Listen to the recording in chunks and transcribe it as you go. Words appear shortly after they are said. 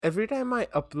every time I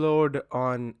upload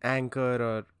on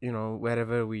Anchor or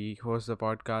wherever we host the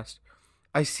podcast,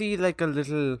 I see like a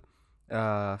little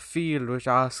field which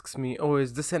asks me, "Oh,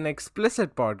 is this an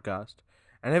explicit podcast?"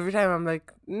 And every time I'm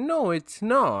like, "No, it's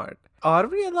not." Are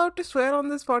we allowed to swear on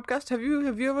this podcast? Have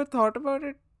you ever thought about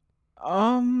it?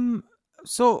 Um,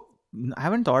 so I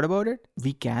haven't thought about it.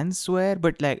 We can swear,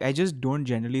 but like I just don't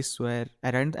generally swear.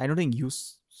 I don't think you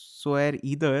swear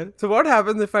either. So what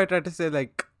happens if I try to say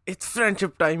like, "It's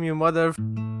friendship time, you mother"?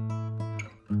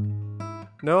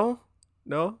 No,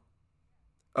 no.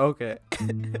 Okay.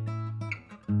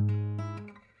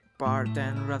 Bart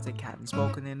and Ruthick hadn't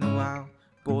spoken in a while.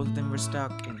 Both of them were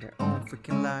stuck in their own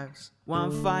freaking lives.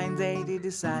 One fine day they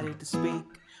decided to speak.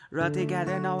 Ruthick had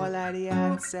a novel idea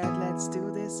and said, "Let's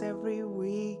do this every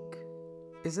week."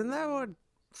 Isn't that what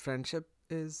friendship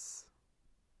is?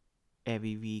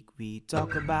 Every week we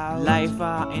talk about life,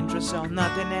 our interests, or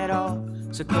nothing at all.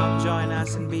 So come join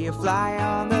us and be a fly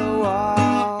on the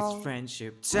wall. It's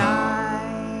friendship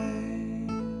time.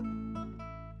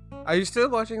 Are you still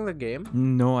watching the game?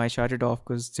 No, I shut it off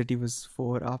because City was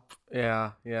 4 up.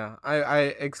 Yeah.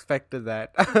 I expected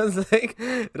that. I was like,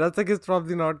 Rathak is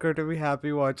probably not going to be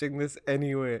happy watching this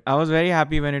anyway. I was very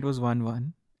happy when it was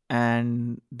 1-1.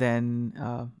 And then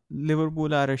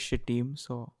Liverpool are a shit team.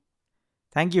 So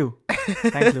thank you.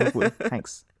 Thanks, Liverpool.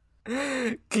 Thanks.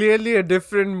 Clearly a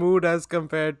different mood as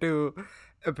compared to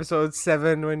episode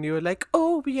 7 when you were like,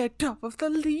 "Oh, we are top of the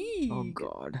league." Oh,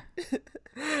 God.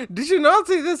 Did you not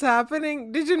see this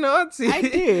happening? Did you not see? I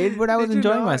did, but I was Did you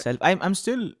enjoying not? myself. I'm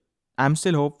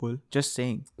still hopeful. Just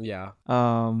saying. Yeah.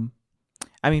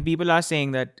 I mean, people are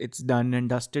saying that it's done and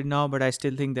dusted now, but I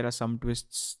still think there are some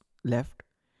twists left.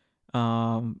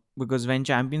 Because when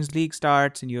Champions League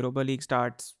starts and Europa League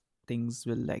starts, things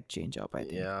will like change up, I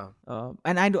think. Yeah.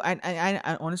 And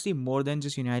I honestly, more than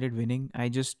just United winning,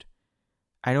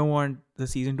 I don't want the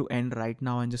season to end right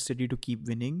now and just City to keep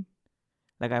winning.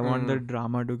 Like I want the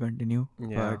drama to continue.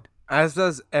 Yeah. But As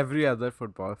does every other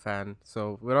football fan.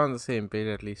 So we're on the same page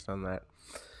at least on that.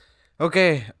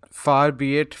 Okay, far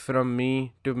be it from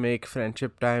me to make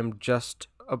Friendship Time just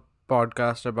a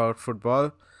podcast about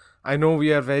football. I know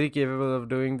we are very capable of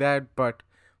doing that, but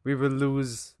we will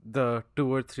lose the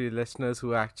 2 or 3 listeners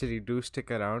who actually do stick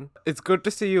around. It's good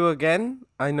to see you again.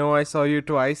 I know I saw you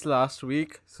twice last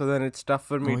week, so then it's tough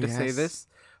for me to say yes. this,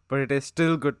 but it is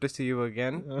still good to see you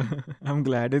again. I'm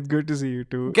glad. It's good to see you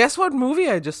too. Guess what movie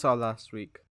I just saw last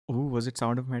week? Oh, was it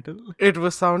Sound of Metal? It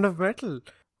was Sound of Metal.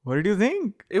 What did you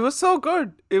think? It was so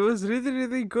good. It was really,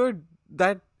 really good.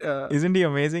 That Isn't he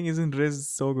amazing? Isn't Riz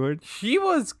so good? he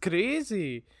was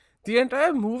crazy. The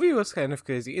entire movie was kind of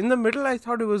crazy. In the middle, I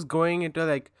thought it was going into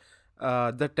like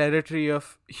the territory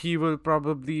of he will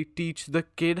probably teach the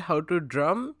kid how to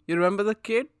drum. You remember the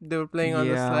kid they were playing on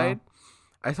the Yeah. slide?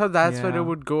 I thought that's where Yeah. it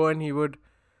would go, and he would,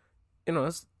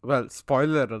 well,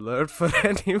 spoiler alert for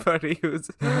anybody who's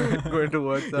going to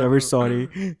watch that. Yeah, we're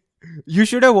sorry. You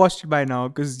should have watched it by now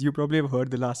because you probably have heard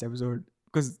the last episode.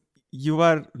 Because you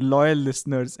are loyal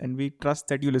listeners and we trust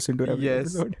that you listen to every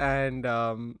Yes, episode. and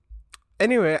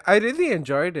anyway, I really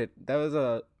enjoyed it. That was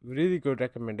a really good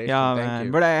recommendation. Yeah, Thank man.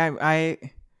 you. But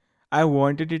I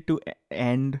wanted it to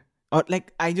end, or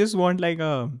like I just want like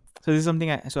a. So this is something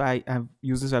I have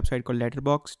used this website called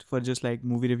Letterboxd for just like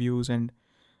movie reviews and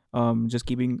just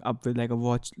keeping up with like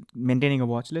maintaining a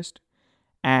watch list.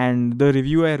 And the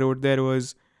review I wrote there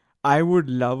was, I would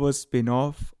love a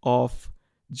spin-off of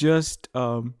just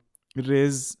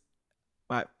Riz.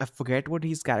 I forget what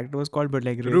his character was called, but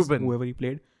like Riz, Ruben. whoever he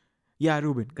played. Yeah,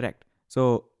 Ruben, correct.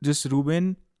 So just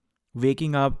Ruben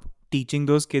waking up, teaching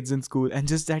those kids in school, and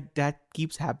just that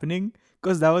keeps happening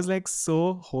because that was like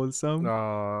so wholesome.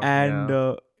 And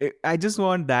Yeah. I just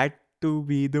want that to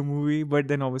be the movie, but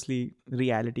then obviously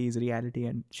reality is reality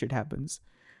and shit happens.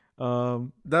 That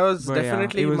was But yeah,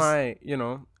 definitely it was my,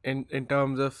 in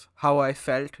terms of how I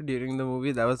felt during the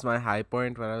movie, that was my high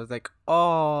point when I was like,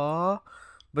 "Oh,"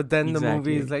 but then the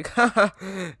movie is exactly.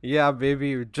 like, "Yeah,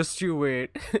 baby, just you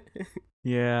wait."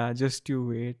 Yeah, just you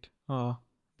wait. Oh,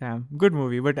 damn, good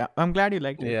movie. But I'm glad you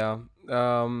liked it. Yeah.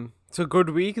 So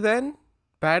good week then?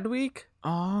 Bad week?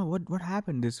 What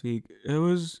happened this week? It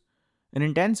was an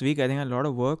intense week. I think a lot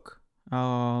of work.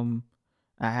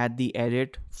 I had the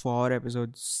edit for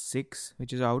episode 6,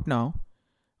 which is out now.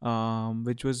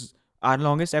 Which was our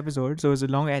longest episode, so it was a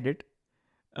long edit.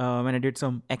 And I did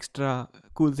some extra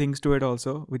cool things to it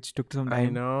also, which took some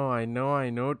time. I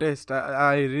noticed.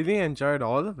 I really enjoyed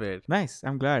all of it. Nice.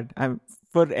 I'm glad.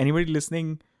 For anybody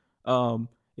listening,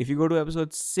 if you go to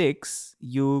episode 6,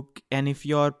 and if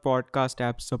your podcast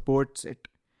app supports it,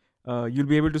 you'll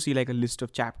be able to see like a list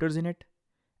of chapters in it.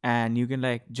 and you can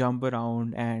like jump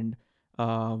around and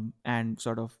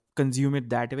sort of consume it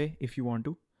that way if you want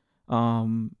to.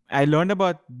 I learned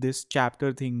about this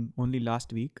chapter thing only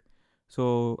last week,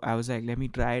 so I was like, let me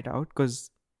try it out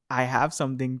because I have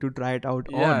something to try it out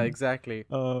Yeah, on. exactly.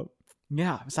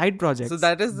 Yeah, side projects. So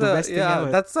that is the best thing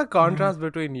ever. that's the contrast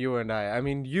between you and I. I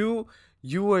mean, you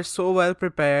were so well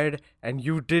prepared and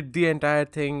you did the entire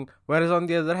thing, whereas on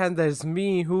the other hand, there's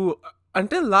me who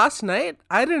until last night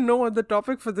I didn't know what the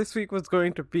topic for this week was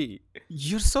going to be.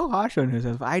 You're so harsh on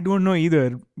yourself. I don't know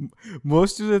either.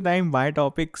 Most of the time, my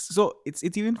topics. So it's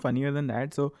even funnier than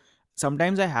that. So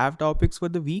sometimes I have topics for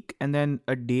the week, and then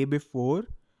a day before,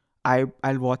 I'll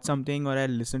watch something or I'll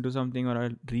listen to something or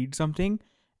I'll read something,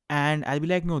 and I'll be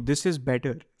like, no, this is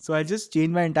better. So I just change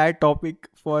my entire topic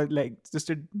for like just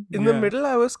a In the middle,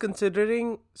 I was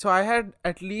considering. So I had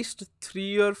at least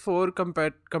 3 or 4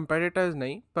 competitors,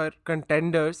 nahi, but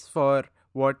contenders for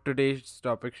what today's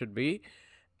topic should be.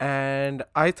 And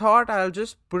I thought I'll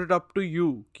just put it up to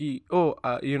you.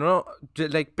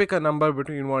 Like pick a number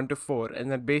between 1 to 4,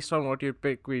 and then based on what you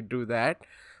pick, we do that.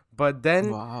 But then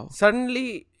Wow.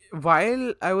 suddenly,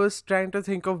 while I was trying to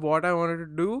think of what I wanted to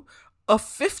do, a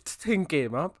fifth thing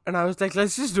came up, and I was like,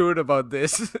 let's just do it about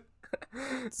this.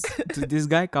 So this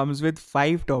guy comes with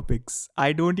 5 topics.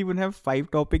 I don't even have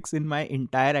 5 topics in my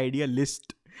entire idea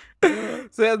list.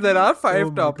 So yeah, there are 5 Oh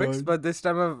my topics, God. but this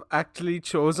time I've actually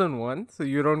chosen one, so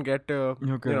you don't get to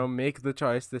Okay. make the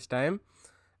choice this time.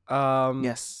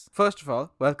 Yes. First of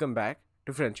all, welcome back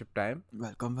to Friendship Time.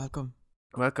 Welcome.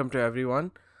 Welcome to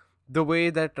everyone. The way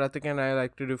that Ratik and I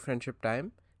like to do Friendship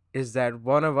Time is that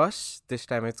one of us, this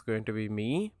time it's going to be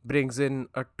me, brings in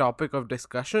a topic of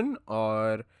discussion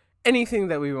or anything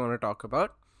that we want to talk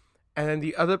about, and then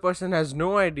the other person has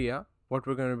no idea what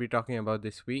we're going to be talking about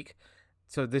this week.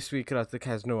 So this week Ratik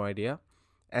has no idea,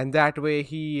 and that way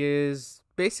he is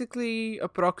basically a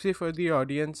proxy for the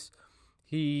audience.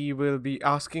 He will be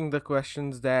asking the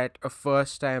questions that a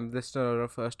first-time listener or a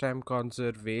first-time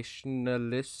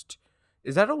conservationalist,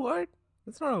 is that a word?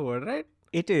 That's not a word, right?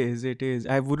 It is.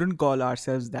 I wouldn't call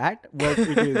ourselves that, but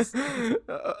it is.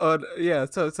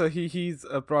 So he's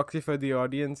a proxy for the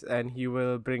audience, and he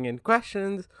will bring in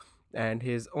questions and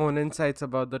his own insights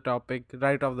about the topic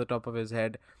right off the top of his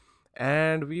head,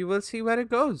 and we will see where it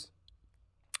goes.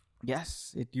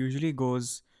 Yes, it usually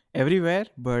goes everywhere,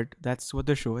 but that's what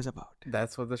the show is about.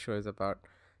 That's what the show is about.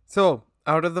 So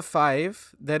out of the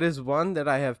 5, there is one that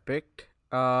I have picked.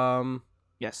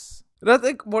 Yes.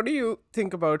 Ratik, what do you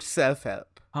think about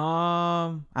self-help?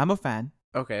 I'm a fan,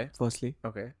 Okay. firstly.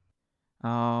 Do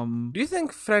Um you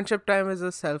think Friendship Time is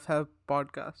a self-help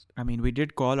podcast? I mean, we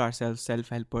did call ourselves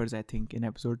self-helpers, I think, in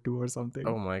episode 2 or something.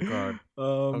 Oh my god.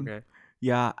 Okay.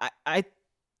 Yeah, I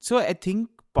think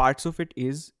parts of it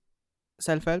is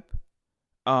self-help.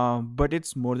 But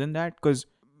it's more than that, because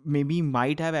maybe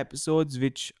might have episodes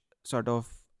which sort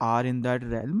of are in that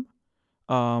realm.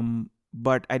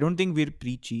 But I don't think we're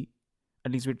preachy.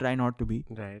 At least we try not to be.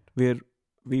 Right.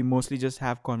 We mostly just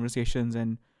have conversations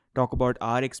and talk about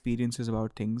our experiences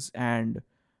about things, and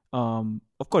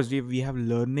of course we have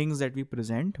learnings that we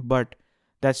present, but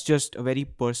that's just a very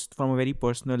from a very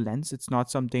personal lens. It's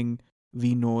not something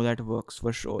we know that works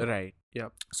for sure. Right.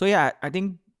 Yep. So yeah, I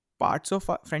think parts of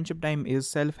Friendship Time is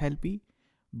self-helpy,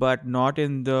 but not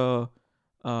in the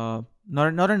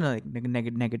not in a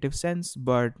negative sense.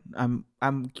 But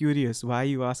I'm curious, why are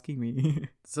you asking me?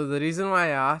 So the reason why I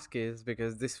ask is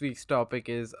because this week's topic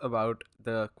is about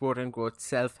the quote-unquote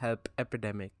self-help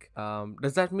epidemic.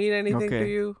 Does that mean anything to Okay.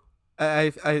 you?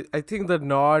 I think the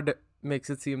nod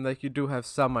makes it seem like you do have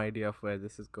some idea of where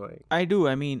this is going. I do.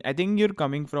 I mean, I think you're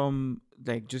coming from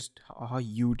like just how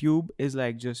YouTube is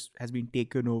like just has been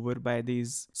taken over by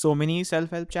these so many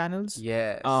self-help channels.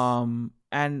 Yes.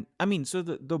 And I mean, so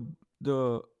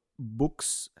the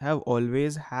books have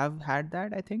always have had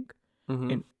that, I think.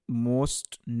 Mm-hmm. In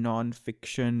most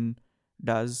non-fiction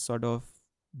does sort of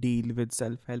deal with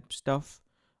self-help stuff.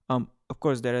 Of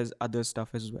course there is other stuff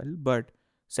as well, but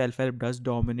self-help does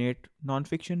dominate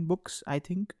non-fiction books, I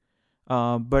think.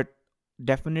 But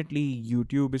definitely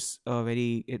YouTube is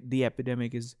the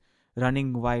epidemic is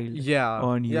running wild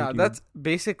on YouTube. Yeah, that's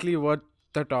basically what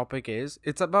the topic is.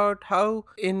 It's about how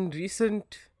in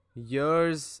recent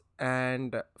years,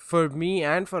 and for me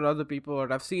and for other people,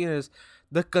 what I've seen is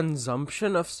the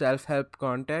consumption of self-help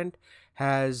content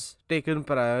has taken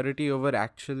priority over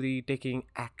actually taking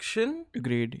action.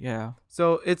 Agreed. Yeah.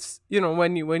 So it's,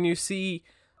 when you see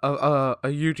a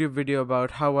YouTube video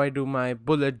about how I do my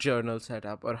bullet journal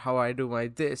setup or how I do my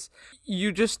this,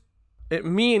 you just,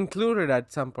 me included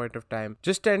at some point of time,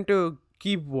 just tend to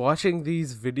keep watching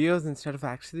these videos instead of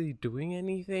actually doing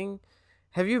anything.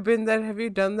 Have you been there? Have you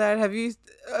done that? Have you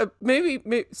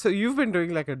maybe so you've been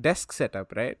doing like a desk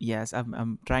setup, right? Yes,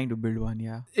 I'm trying to build one.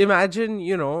 Yeah. Imagine,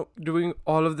 doing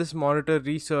all of this monitor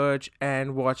research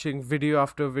and watching video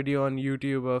after video on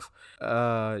YouTube of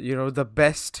the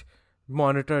best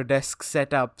monitor desk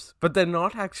setups, but they're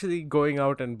not actually going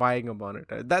out and buying a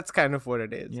monitor. That's kind of what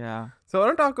it is. Yeah. So I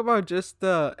want to talk about just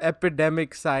the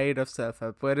epidemic side of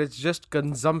self-help, where it's just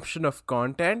consumption of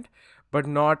content but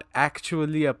not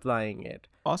actually applying it.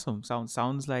 Awesome.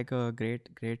 Sounds like a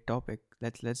great topic.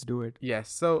 Let's do it. Yes,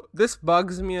 so this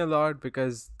bugs me a lot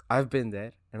because I've been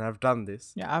there and I've done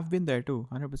this. Yeah, I've been there too,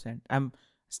 100%. I'm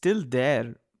still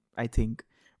there, I think.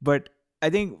 But I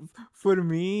think for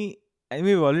me, I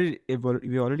mean,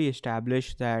 we already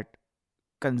established that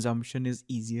consumption is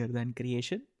easier than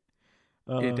creation.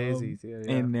 It is easier,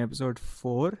 yeah. In episode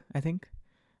 4, I think.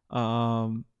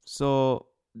 So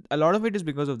a lot of it is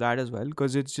because of that as well,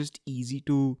 because it's just easy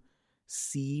to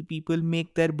see people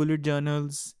make their bullet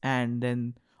journals and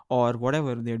then, or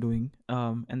whatever they're doing,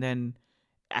 and then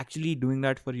actually doing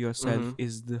that for yourself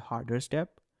is the harder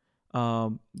step.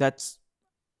 That's,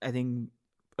 I think,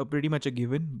 pretty much a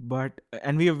given. But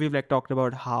and we've like talked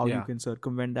about how you can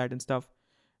circumvent that and stuff,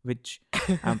 which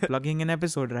I'm plugging an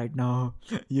episode right now.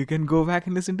 You can go back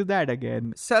and listen to that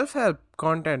again. Self-help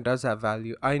content does have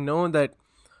value. I know that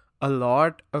a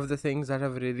lot of the things that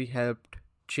have really helped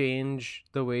change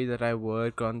the way that I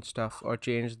work on stuff, or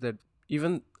change that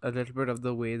even a little bit of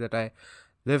the way that I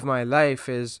live my life,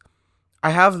 is I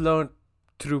have learned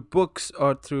through books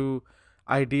or through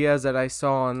ideas that I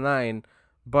saw online.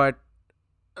 But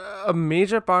a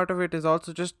major part of it is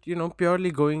also just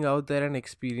purely going out there and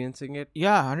experiencing it.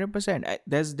 Yeah, 100%.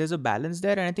 There's a balance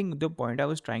there, and I think the point I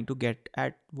was trying to get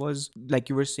at was, like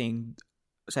you were saying,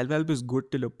 self-help is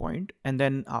good till a point, and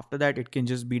then after that it can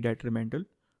just be detrimental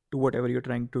to whatever you're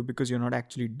trying to, because you're not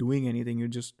actually doing anything, you're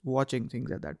just watching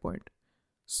things at that point.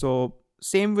 So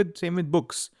same with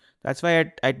books. That's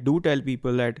why I do tell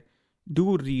people that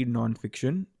do read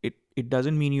non-fiction. It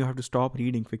doesn't mean you have to stop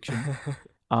reading fiction.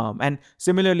 And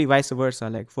similarly, vice versa.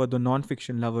 Like for the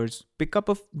non-fiction lovers, pick up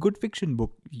a good fiction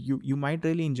book. You might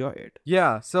really enjoy it.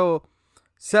 Yeah, so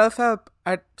self-help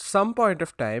at some point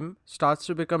of time starts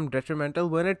to become detrimental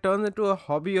when it turns into a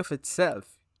hobby of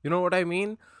itself. You know what I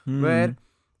mean? Where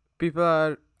people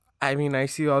are, I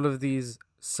see all of these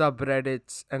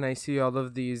subreddits and I see all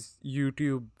of these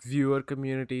YouTube viewer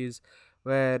communities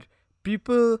where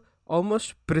people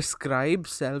almost prescribe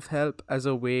self-help as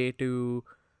a way to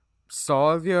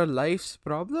solve your life's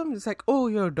problems. It's like, oh,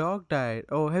 your dog died.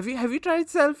 Oh, have you tried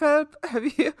self-help?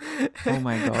 Have you? Oh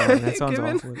my god, that sounds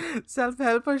awful.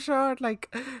 Self-help a shot,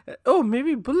 like, oh,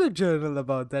 maybe bullet journal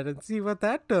about that and see what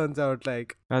that turns out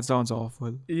like. That sounds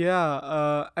awful.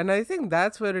 Yeah, and I think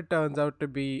that's where it turns out to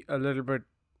be a little bit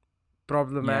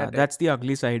problematic. Yeah, that's the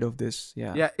ugly side of this.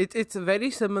 Yeah, it's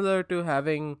very similar to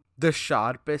having the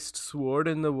sharpest sword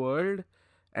in the world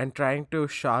and trying to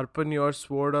sharpen your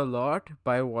sword a lot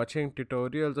by watching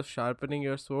tutorials of sharpening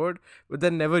your sword, but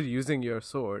then never using your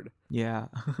sword. Yeah.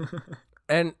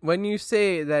 And when you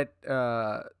say that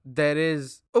there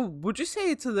is... Oh, would you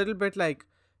say it's a little bit like...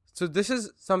 So this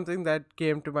is something that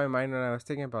came to my mind when I was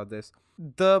thinking about this.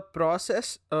 The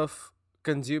process of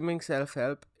consuming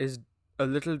self-help is a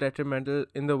little detrimental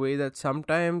in the way that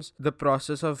sometimes the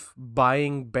process of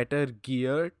buying better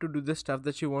gear to do the stuff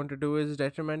that you want to do is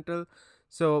detrimental.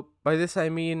 So by this I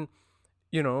mean,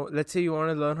 let's say you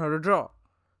want to learn how to draw.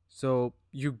 So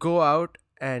you go out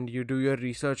and you do your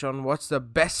research on what's the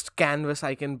best canvas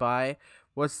I can buy,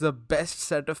 what's the best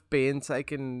set of paints I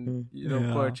can,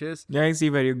 purchase. Yeah, I see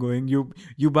where you're going.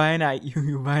 You buy an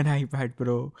iPad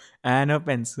Pro and a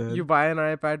pencil. You buy an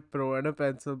iPad Pro and a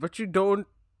pencil, but you don't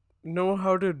know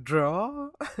how to draw.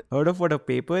 Heard of what a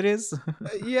paper is?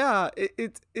 Yeah,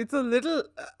 it's a little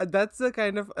that's the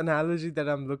kind of analogy that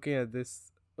I'm looking at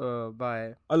this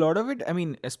by. A lot of it, I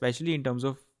mean, especially in terms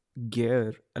of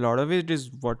gear, a lot of it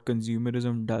is what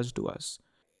consumerism does to us.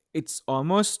 It's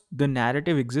almost, the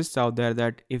narrative exists out there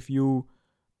that if you,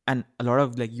 and a lot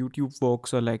of like YouTube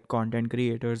folks or like content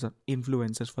creators or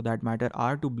influencers for that matter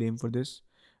are to blame for this,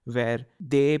 where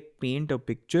they paint a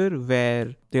picture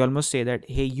where they almost say that,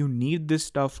 hey, you need this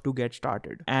stuff to get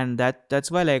started, and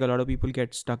that's why like a lot of people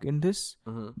get stuck in this.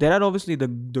 There are obviously the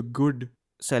good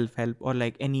self-help or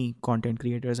like any content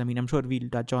creators. I mean, I'm sure we'll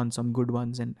touch on some good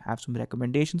ones and have some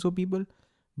recommendations for people,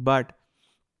 but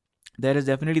there is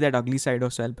definitely that ugly side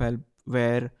of self-help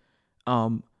where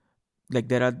like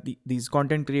there are these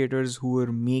content creators who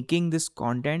are making this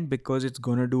content because it's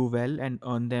gonna do well and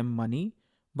earn them money,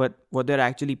 but what they're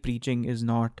actually preaching is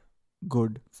not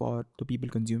good for the people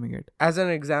consuming it. As an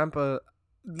example,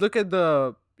 look at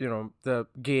the the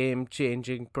game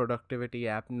changing productivity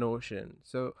app Notion.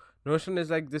 So Notion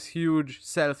is like this huge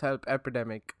self-help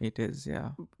epidemic. It is,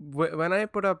 yeah. When I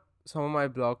put up some of my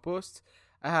blog posts,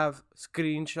 I have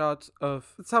screenshots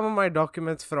of some of my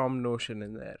documents from Notion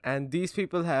in there, and these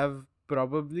people have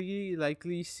probably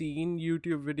likely seen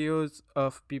YouTube videos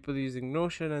of people using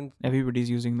Notion. And Everybody's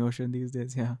using Notion these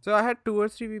days, yeah. so I had 2 or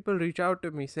 3 people reach out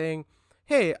to me saying,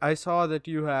 hey, I saw that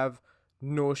you have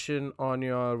Notion on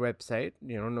your website,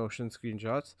 Notion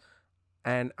screenshots,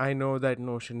 and I know that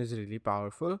Notion is really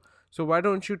powerful, so why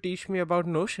don't you teach me about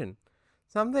Notion?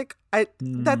 So I'm like,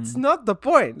 that's not the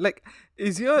point. Like,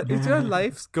 is your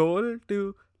life's goal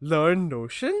to learn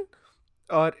Notion,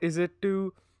 or is it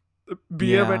to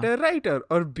be a better writer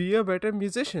or be a better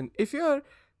musician? If your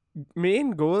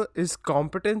main goal is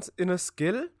competence in a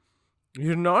skill,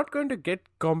 you're not going to get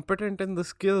competent in the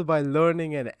skill by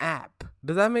learning an app.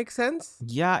 Does that make sense?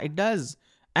 Yeah, it does.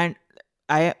 And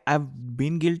I've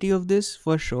been guilty of this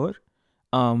for sure.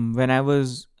 When I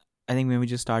think maybe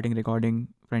just starting recording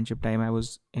Friendship Time, I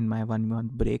was in my 1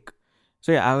 month break.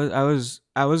 So yeah,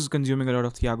 I was consuming a lot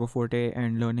of Thiago Forte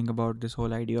and learning about this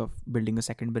whole idea of building a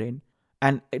second brain,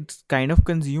 and it's kind of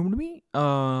consumed me.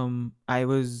 I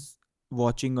was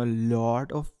watching a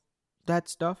lot of that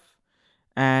stuff,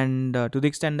 and to the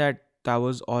extent that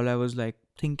was all I was like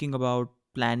thinking about,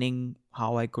 planning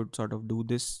how I could sort of do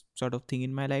this sort of thing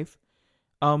in my life.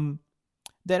 um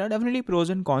there are definitely pros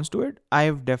and cons to it.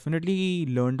 I've definitely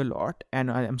learned a lot,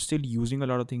 and I'm still using a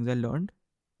lot of things I learned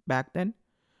back then.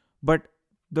 But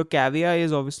the caveat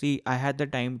is, obviously, I had the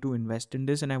time to invest in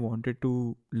this and I wanted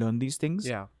to learn these things.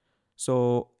 Yeah.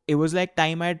 So it was like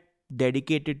time I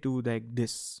dedicated to like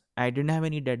this. I didn't have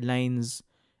any deadlines,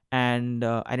 and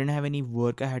I didn't have any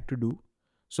work I had to do.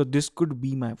 So this could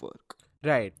be my work.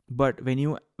 Right. But when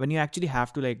you actually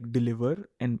have to like deliver,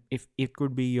 and if it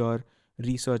could be your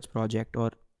research project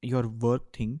or your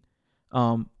work thing,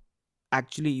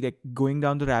 actually like going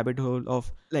down the rabbit hole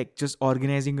of like just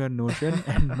organizing your Notion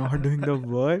and not doing the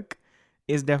work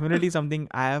is definitely something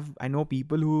I know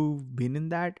people who've been in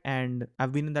that, and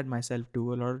I've been in that myself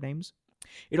too a lot of times.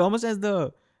 It almost has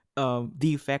the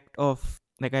effect of,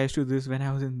 like, I used to do this when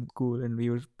I was in school and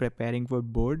we were preparing for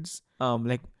boards,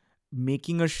 like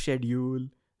making a schedule,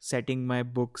 setting my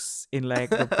books in like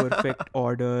the perfect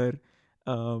order,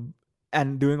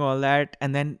 and doing all that,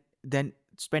 and then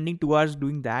spending 2 hours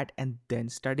doing that and then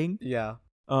studying. Yeah.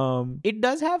 It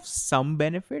does have some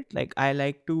benefit, like I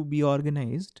like to be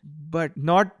organized, but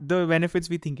not the benefits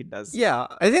we think it does. Yeah.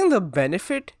 I think the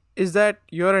benefit is that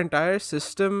your entire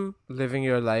system, living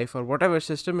your life or whatever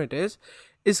system it is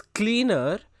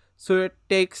cleaner. So it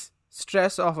takes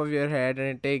stress off of your head and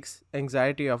it takes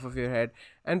anxiety off of your head.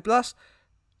 And plus,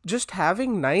 just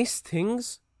having nice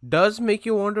things does make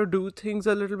you want to do things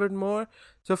a little bit more.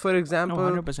 So for example,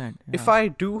 100%. if I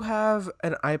do have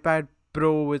an iPad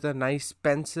Pro with a nice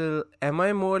pencil, am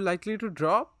I more likely to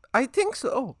draw? I think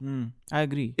so. I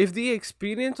agree. If the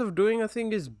experience of doing a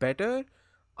thing is better,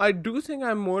 I do think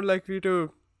I'm more likely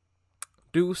to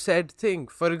do said thing.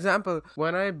 For example,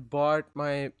 when I bought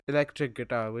my electric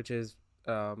guitar, which is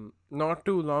not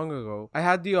too long ago, I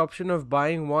had the option of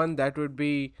buying one that would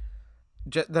be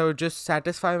that would just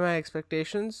satisfy my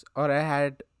expectations, or I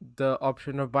had the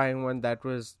option of buying one that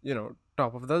was,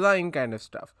 top of the line kind of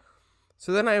stuff.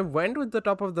 So then I went with the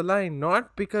top of the line,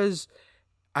 not because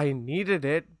I needed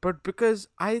it, but because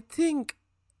I think,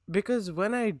 because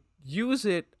when I use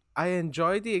it, I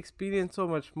enjoy the experience so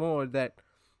much more that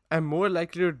I'm more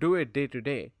likely to do it day to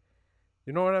day.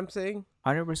 You know what I'm saying?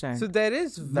 100%. So there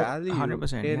is value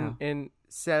 100%, in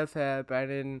self-help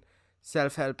and in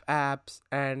self-help apps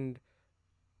and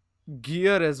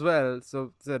gear as well.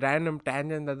 So it's a random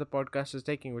tangent that the podcast is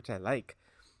taking, which I like.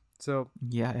 So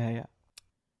yeah.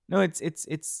 No, it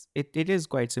is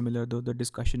quite similar though, the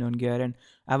discussion on gear, and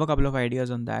I have a couple of ideas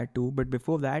on that too. But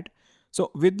before that, so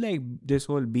with like this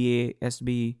whole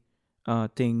BASB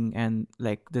thing and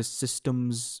like the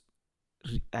systems,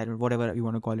 I don't, whatever you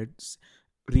want to call it,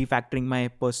 refactoring my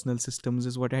personal systems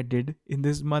is what I did in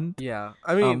this month. yeah,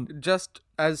 I mean, just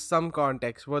as some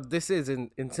context, what this is in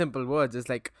simple words is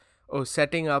like,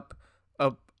 setting up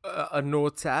a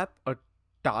notes app, a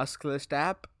task list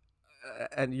app,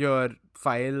 and your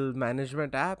file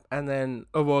management app, and then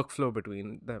a workflow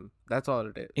between them. That's all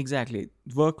it is. Exactly.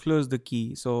 Workflow is the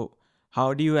key. So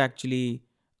how do you actually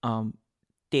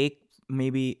take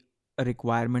maybe a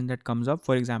requirement that comes up?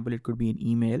 For example, it could be an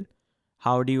email.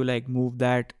 How do you like move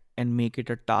that and make it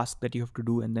a task that you have to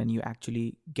do, and then you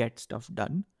actually get stuff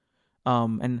done?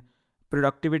 And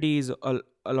productivity is a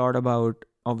lot about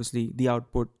obviously the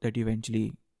output that you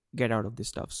eventually get out of this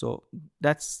stuff. So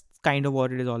that's kind of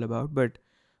what it is all about. But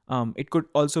it could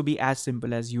also be as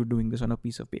simple as you doing this on a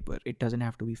piece of paper. It doesn't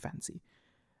have to be fancy.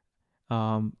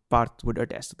 Parth would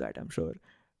attest to that, I'm sure.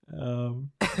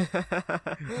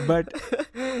 But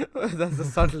that's a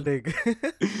subtle dig.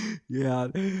 yeah.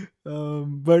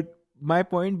 But my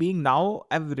point being, now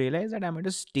I've realized that I'm at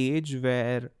a stage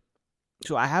where,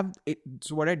 so I have it,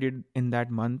 so what I did in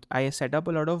that month, I set up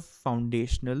a lot of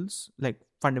foundationals, like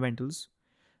fundamentals,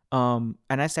 and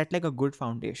I set like a good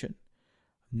foundation.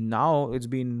 Now it's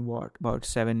been what, about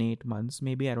 7-8 months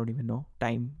maybe, I don't even know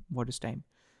time, what is time.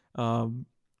 um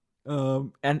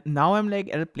and now I'm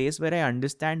like at a place where I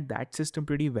understand that system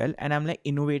pretty well, and I'm like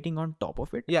innovating on top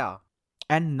of it. Yeah.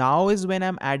 And now is when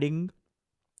I'm adding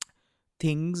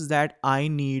things that I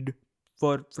need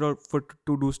for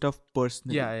to do stuff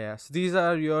personally. Yeah. So these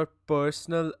are your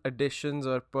personal additions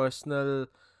or personal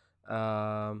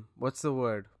what's the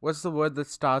word? What's the word that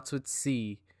starts with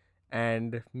C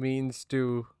and means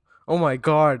to, oh my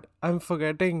god, I'm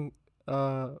forgetting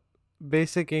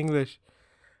basic English.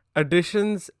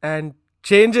 Additions and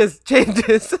changes. I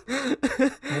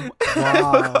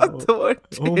forgot the word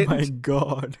Oh change. my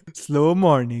god. Slow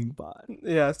morning, Parth.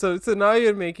 Yeah, so now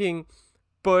you're making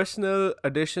personal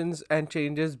additions and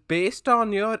changes based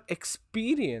on your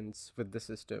experience with the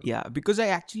system. Yeah, because I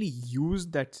actually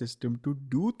used that system to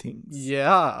do things.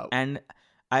 Yeah. And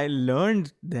I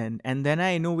learned then, and then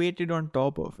I innovated on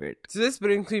top of it. So this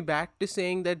brings me back to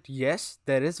saying that yes,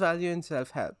 there is value in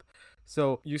self-help.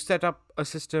 So you set up a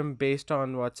system based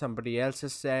on what somebody else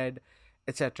has said,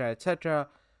 etc., etc.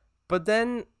 But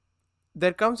then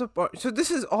there comes a point. So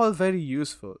this is all very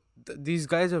useful. These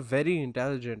guys are very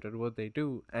intelligent at what they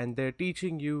do, and they're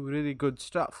teaching you really good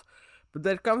stuff. But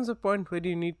there comes a point where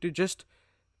you need to just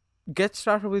get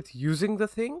started with using the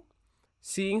thing,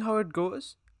 seeing how it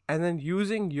goes, and then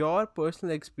using your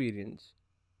personal experience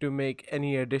to make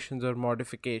any additions or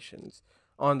modifications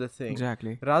on the thing.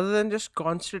 Exactly. Rather than just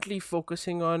constantly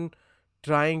focusing on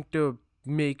trying to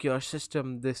make your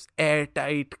system this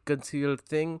airtight, concealed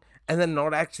thing and then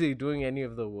not actually doing any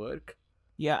of the work.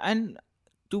 Yeah, and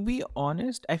to be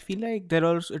honest, I feel like it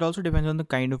also depends on the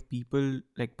kind of people,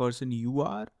 like person you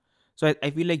are. So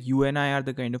I feel like you and I are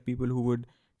the kind of people who would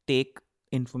take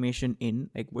information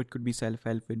in, like it could be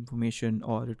self-help information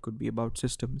or it could be about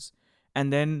systems,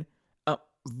 and then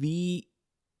we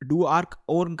do our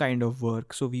own kind of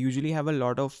work. So we usually have a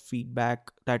lot of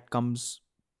feedback that comes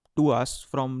to us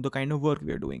from the kind of work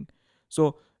we are doing.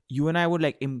 So you and I would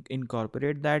like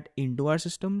incorporate that into our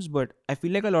systems, but I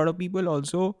feel like a lot of people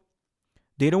also,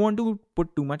 they don't want to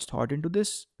put too much thought into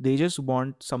this. They just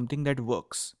want something that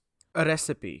works. A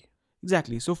recipe.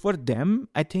 Exactly. So for them,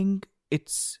 I think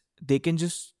they can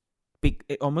just pick,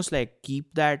 almost like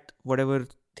keep that whatever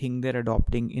thing they're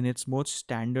adopting in its most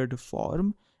standard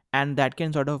form, and that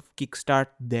can sort of kickstart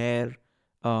their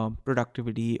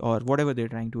productivity or whatever they're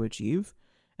trying to achieve,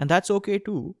 and that's okay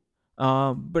too.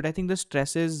 But I think the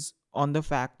stress is on the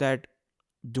fact that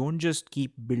don't just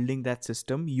keep building that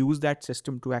system. Use that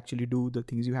system to actually do the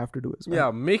things you have to do as well.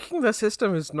 Yeah, making the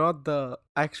system is not the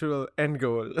actual end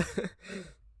goal.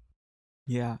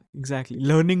 Yeah, exactly.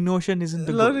 Learning Notion isn't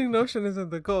the Learning goal. Notion isn't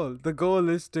the goal. The goal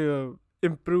is to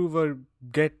improve or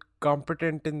get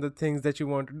competent in the things that you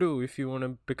want to do. If you want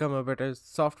to become a better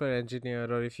software engineer,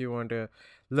 or if you want to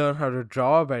learn how to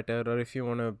draw better, or if you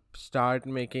want to start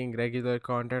making regular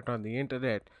content on the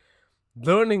internet,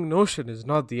 learning Notion is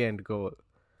not the end goal.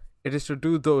 It is to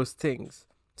do those things.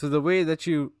 So the way that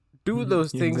you do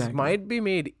those things Exactly. might be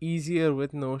made easier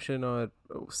with Notion or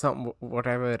some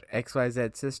whatever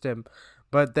XYZ system,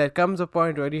 but there comes a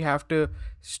point where you have to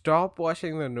stop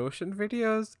watching the Notion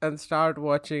videos and start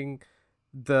watching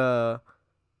the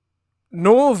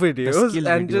videos skill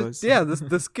and videos. just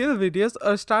the skill videos,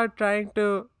 or start trying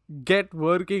to get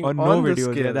working Or on no the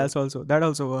videos. skill. Yeah, that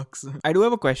also works. I do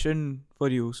have a question for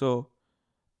you. So,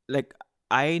 like,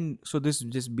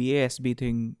 this BASB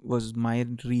thing was my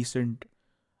recent,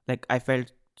 like, I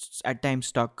felt at times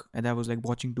stuck, and I was like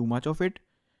watching too much of it,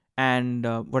 and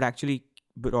what actually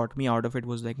brought me out of it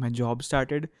was like my job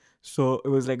started, so it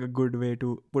was like a good way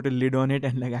to put a lid on it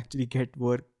and like actually get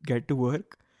to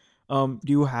work. Do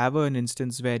you have an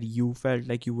instance where you felt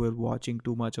like you were watching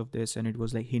too much of this and it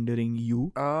was like hindering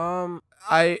you?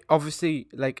 I obviously,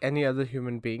 like any other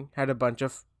human being, had a bunch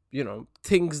of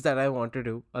things that I want to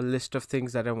do, a list of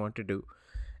things that I want to do,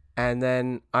 and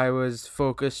then I was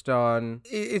focused on.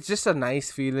 It's just a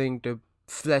nice feeling to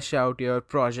flesh out your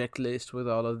project list with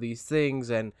all of these things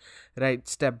and write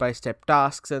step-by-step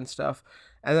tasks and stuff.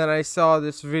 And then I saw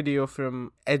this video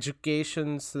from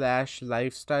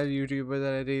education/lifestyle YouTuber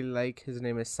that I really like. His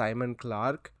name is Simon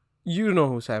Clark. You know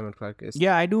who Simon Clark is.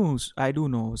 Yeah, I do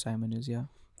know who Simon is. Yeah.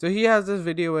 So he has this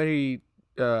video where he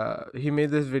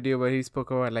made this video where he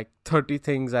spoke about like 30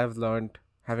 things I've learned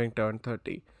having turned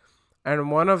 30.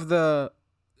 And one of the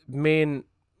main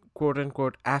quote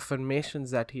unquote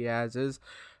affirmations that he has is,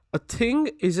 a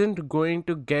thing isn't going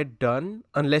to get done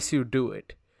unless you do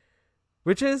it.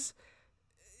 Which is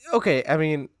okay. I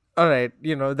mean, all right,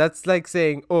 that's like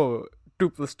saying, oh, 2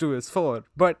 plus 2 is 4.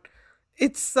 But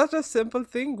it's such a simple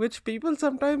thing which people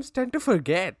sometimes tend to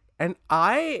forget. And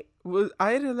I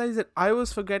realized that I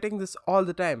was forgetting this all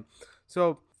the time.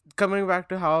 So coming back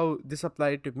to how this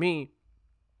applied to me,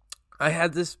 I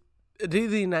had this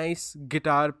really nice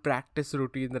guitar practice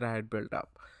routine that I had built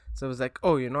up. So I was like,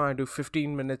 oh, I do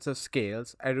 15 minutes of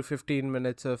scales, I do 15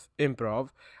 minutes of improv,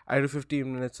 I do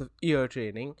 15 minutes of ear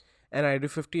training, and I do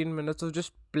 15 minutes of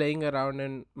just playing around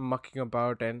and mucking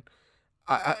about. And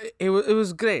it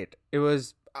was great. It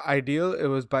was ideal. It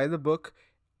was by the book.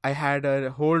 I had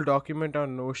a whole document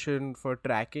on Notion for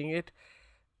tracking it.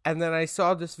 And then I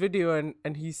saw this video,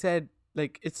 and he said,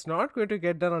 like, it's not going to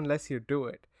get done unless you do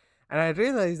it. And I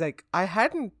realized, like, I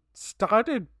hadn't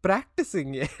started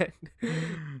practicing yet.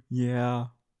 Yeah.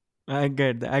 I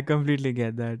get that. I completely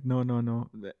get that. No.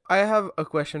 I have a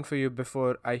question for you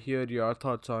before I hear your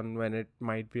thoughts on when it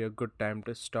might be a good time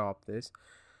to stop this.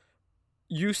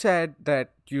 You said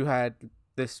that you had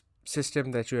this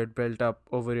system that you had built up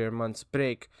over your month's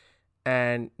break,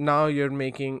 and now you're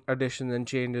making additions and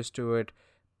changes to it.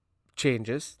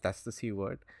 Changes, that's the C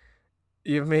word.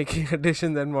 You're making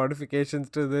additions and modifications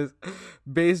to this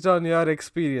based on your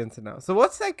experience now. So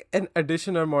what's like an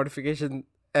addition or modification,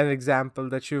 an example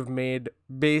that you've made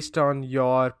based on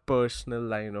your personal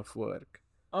line of work?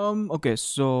 Okay,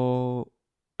 so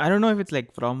I don't know if it's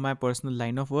like from my personal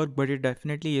line of work, but it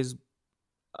definitely is.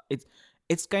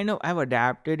 It's kind of, I've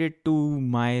adapted it to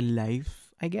my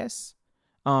life, I guess.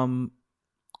 Um,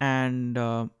 and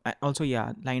also,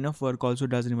 yeah, line of work also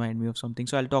does remind me of something.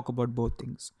 So I'll talk about both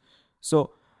things.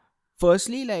 So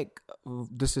firstly, like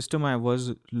the system I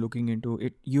was looking into,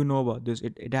 it, about this.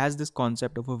 It has this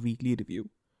concept of a weekly review,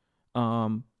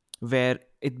 where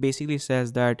it basically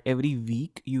says that every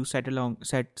week you set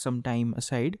some time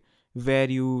aside where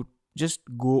you just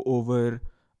go over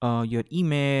your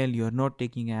email, your note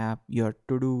taking app, your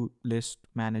to do list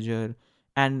manager,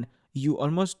 and you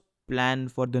almost plan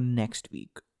for the next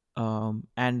week.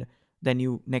 And then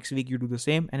you next week you do the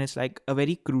same, and it's like a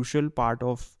very crucial part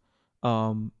of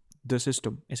the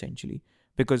system essentially,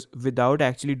 because without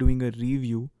actually doing a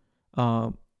review,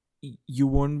 you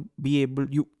won't be able,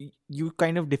 you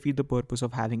kind of defeat the purpose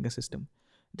of having a system.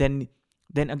 Then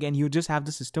again, you just have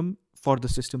the system for the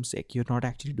system's sake. You're not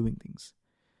actually doing things.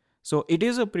 So it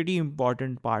is a pretty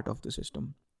important part of the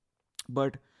system.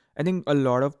 But I think a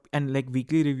lot of, and like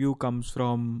weekly review comes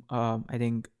from I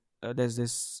think there's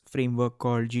this framework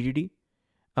called GTD,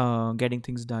 getting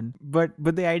things done. But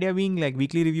the idea being like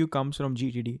weekly review comes from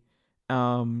GTD,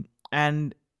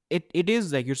 and it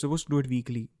is like you're supposed to do it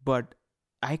weekly, but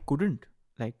I couldn't.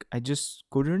 Like I just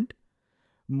couldn't,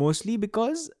 mostly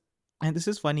because, and this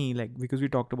is funny, like because we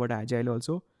talked about agile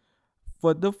also.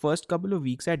 For the first couple of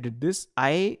weeks I did this,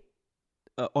 I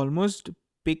almost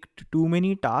picked too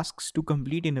many tasks to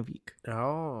complete in a week.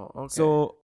 Oh, okay.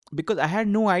 So because I had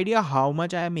no idea how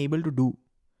much I am able to do.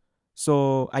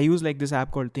 So I use like this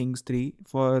app called Things 3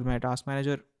 for my task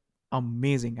manager.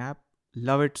 Amazing app.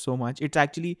 Love it so much. It's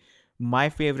actually my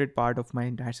favorite part of my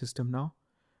entire system now.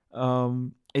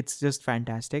 It's just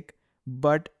fantastic.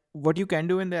 But what you can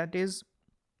do in that is,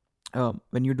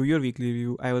 when you do your weekly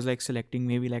review, I was like selecting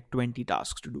maybe like 20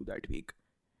 tasks to do that week.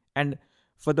 And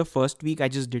for the first week, I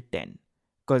just did 10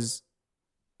 because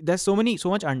there's so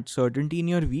much uncertainty in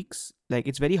your weeks. Like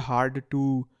it's very hard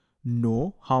to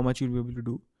know how much you'll be able to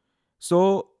do.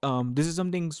 So this is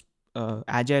something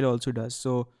Agile also does.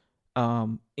 So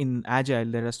in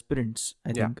Agile, there are sprints,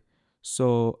 I think.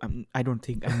 So I don't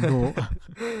think, I know.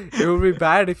 It would be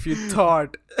bad if you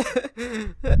thought.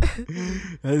 This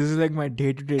is like my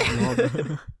day-to-day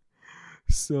job.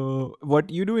 So what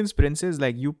you do in sprints is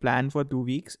like you plan for 2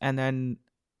 weeks and then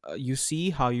you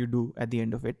see how you do at the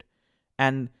end of it.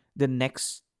 And the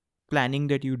next planning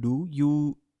that you do,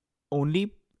 you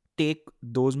only take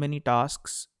those many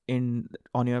tasks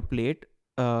on your plate,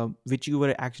 which you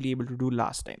were actually able to do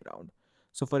last time round.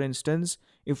 So for instance,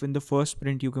 if in the first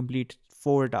sprint you complete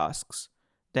 4 tasks,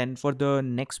 then for the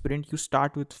next sprint you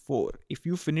start with 4. If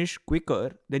you finish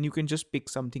quicker, then you can just pick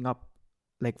something up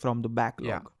like from the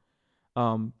backlog.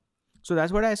 So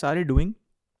that's what I started doing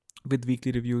with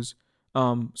weekly reviews.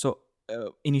 So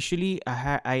initially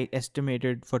I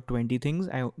estimated for 20 things.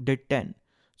 I did 10.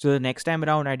 So the next time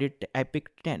around I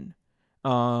picked 10.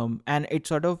 And it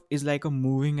sort of is like a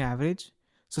moving average.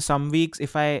 So some weeks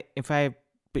if I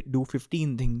do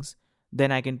 15 things,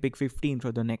 then I can pick 15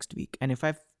 for the next week. And if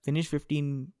I finish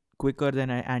 15 quicker than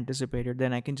I anticipated,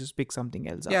 then I can just pick something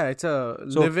else up. Yeah, it's a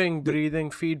So living, breathing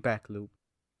feedback loop.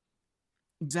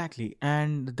 exactly.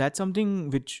 And that's something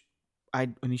which I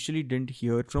initially didn't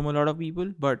hear from a lot of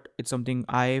people, but it's something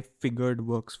I figured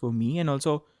works for me. And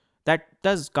also, that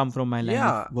does come from my line of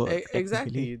Yeah, work, technically.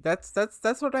 exactly.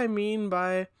 That's what I mean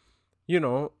by, you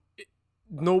know,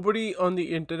 nobody on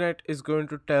the internet is going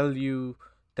to tell you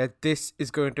that this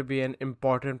is going to be an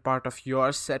important part of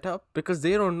your setup, because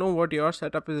they don't know what your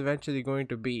setup is eventually going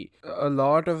to be. A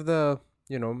lot of the,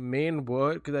 main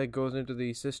work that goes into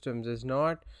these systems is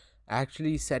not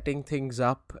actually setting things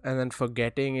up and then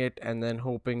forgetting it and then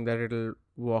hoping that it'll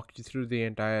walk you through the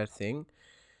entire thing.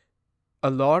 A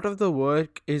lot of the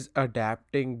work is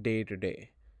adapting day to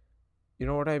day. You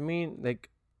know what I mean? Like,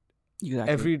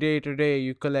 Exactly. every day to day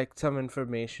you collect some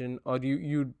information, or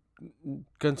you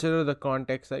consider the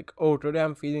context, like, oh, today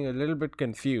I'm feeling a little bit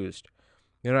confused.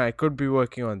 I could be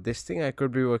working on this thing, I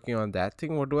could be working on that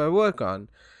thing. What do I work on?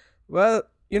 Well,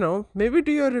 maybe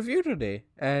do your review today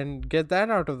and get that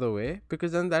out of the way,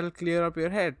 because then that'll clear up your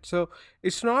head. So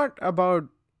it's not about,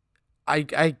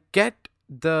 I get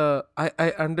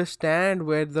I understand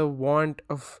where the want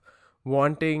of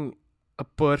wanting a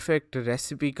perfect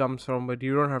recipe comes from, but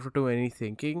you don't have to do any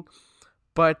thinking.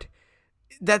 But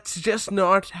that's just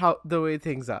not how the way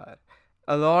things are.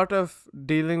 A lot of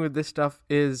dealing with this stuff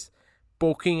is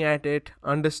poking at it,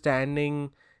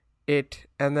 understanding it,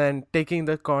 and then taking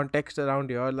the context around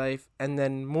your life and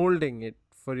then molding it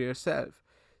for yourself.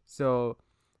 So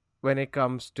when it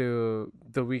comes to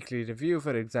the weekly review,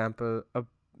 for example,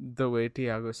 the way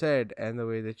Tiago said, and the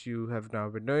way that you have now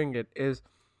been doing it, is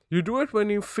you do it when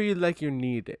you feel like you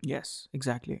need it. Yes,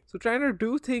 exactly. So trying to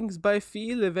do things by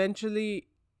feel eventually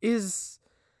is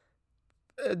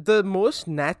the most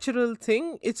natural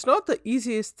thing. It's not the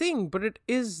easiest thing, but it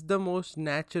is the most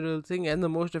natural thing and the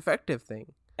most effective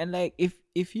thing. And like if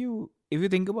you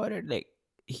think about it, like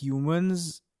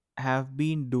humans have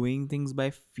been doing things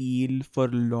by feel for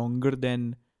longer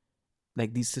than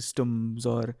like these systems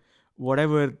or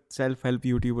whatever self-help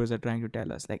YouTubers are trying to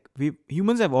tell us. Like we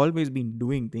humans have always been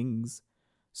doing things.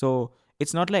 So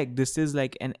it's not like this is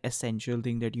like an essential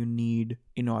thing that you need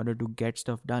in order to get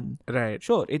stuff done. Right.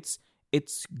 Sure, it's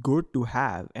good to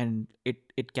have, and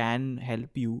it can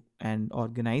help you and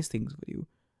organize things for you,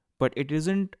 but it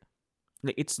isn't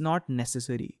like it's not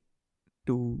necessary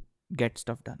to get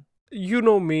stuff done. You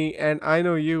know me, and I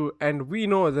know you, and we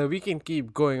know that we can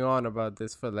keep going on about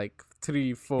this for like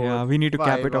 3, 4, Yeah, we need to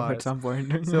cap 5 it off at hours. some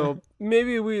point. So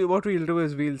maybe what we'll do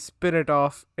is we'll spin it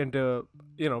off into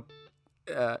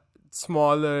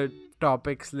smaller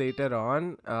topics later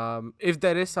on. If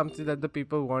there is something that the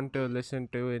people want to listen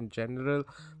to in general,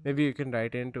 maybe you can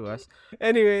write in to us.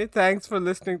 Anyway, thanks for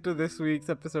listening to this week's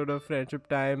episode of Friendship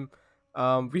Time.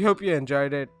 We hope you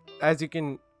enjoyed it. As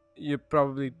you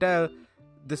probably tell,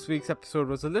 this week's episode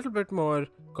was a little bit more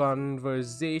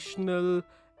conversational,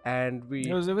 and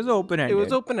it was open-ended. it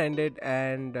was open-ended,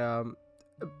 and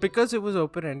because it was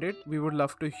open-ended, we would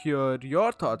love to hear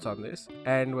your thoughts on this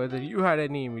and whether you had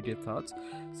any immediate thoughts.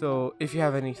 So if you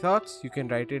have any thoughts, you can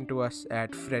write into us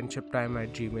at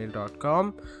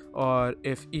friendshiptime@gmail.com, or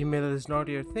if email is not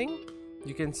your thing,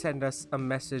 you can send us a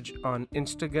message on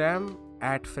Instagram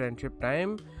at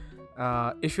friendshiptime.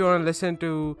 If you want to listen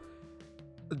to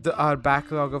our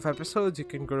backlog of episodes, you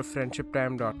can go to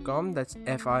friendshiptime.com. That's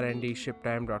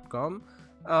frndshiptime.com.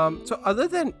 So other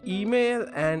than email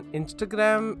and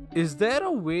Instagram, is there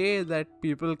a way that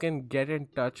people can get in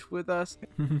touch with us?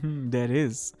 There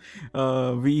is.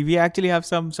 We actually have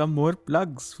some more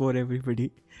plugs for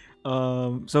everybody.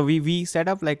 So we set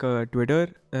up like a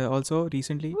Twitter also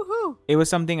recently. Woohoo! It was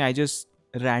something I just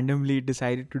randomly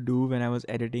decided to do when I was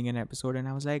editing an episode, and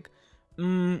I was like,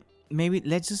 maybe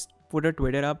let's just put a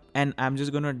Twitter up, and I'm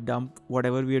just gonna dump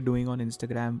whatever we are doing on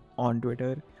Instagram on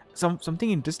Twitter.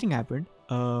 Something interesting happened.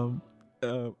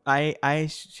 I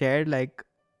shared like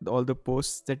all the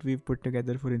posts that we've put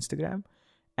together for Instagram,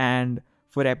 and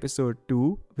for episode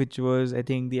 2, which was I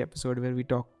think the episode where we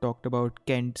talked about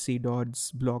Kent C.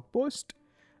 Dodd's blog post,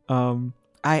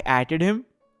 I added him.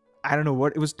 I don't know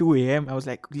what, it was 2 a.m. I was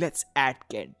like, let's add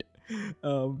Kent.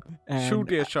 And Shoot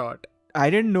your shot. I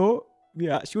didn't know.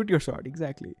 Yeah, shoot your shot,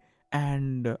 exactly.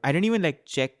 And I didn't even like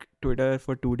check Twitter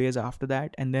for 2 days after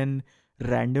that, and then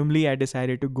randomly I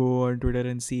decided to go on Twitter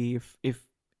and see if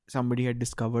somebody had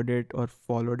discovered it or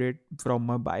followed it from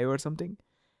my bio or something,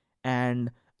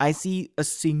 and I see a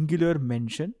singular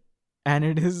mention, and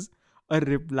it is a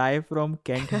reply from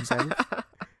Kent himself,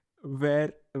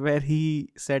 where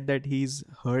he said that he's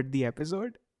heard the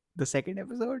episode, the second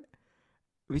episode,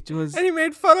 which was And he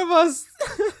made fun of us.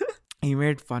 he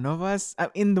made fun of us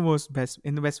in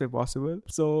the best way possible.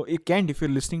 So you can't, if you're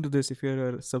listening to this, if you're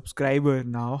a subscriber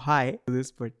now, hi to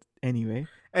this. But anyway,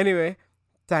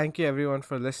 Thank you everyone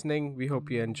for listening. We hope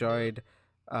you enjoyed.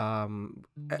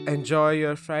 Enjoy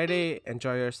your Friday,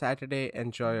 enjoy your Saturday,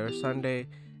 enjoy your Sunday,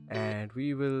 and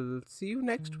we will see you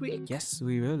next week. yes,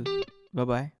 we will. Bye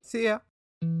bye. See ya.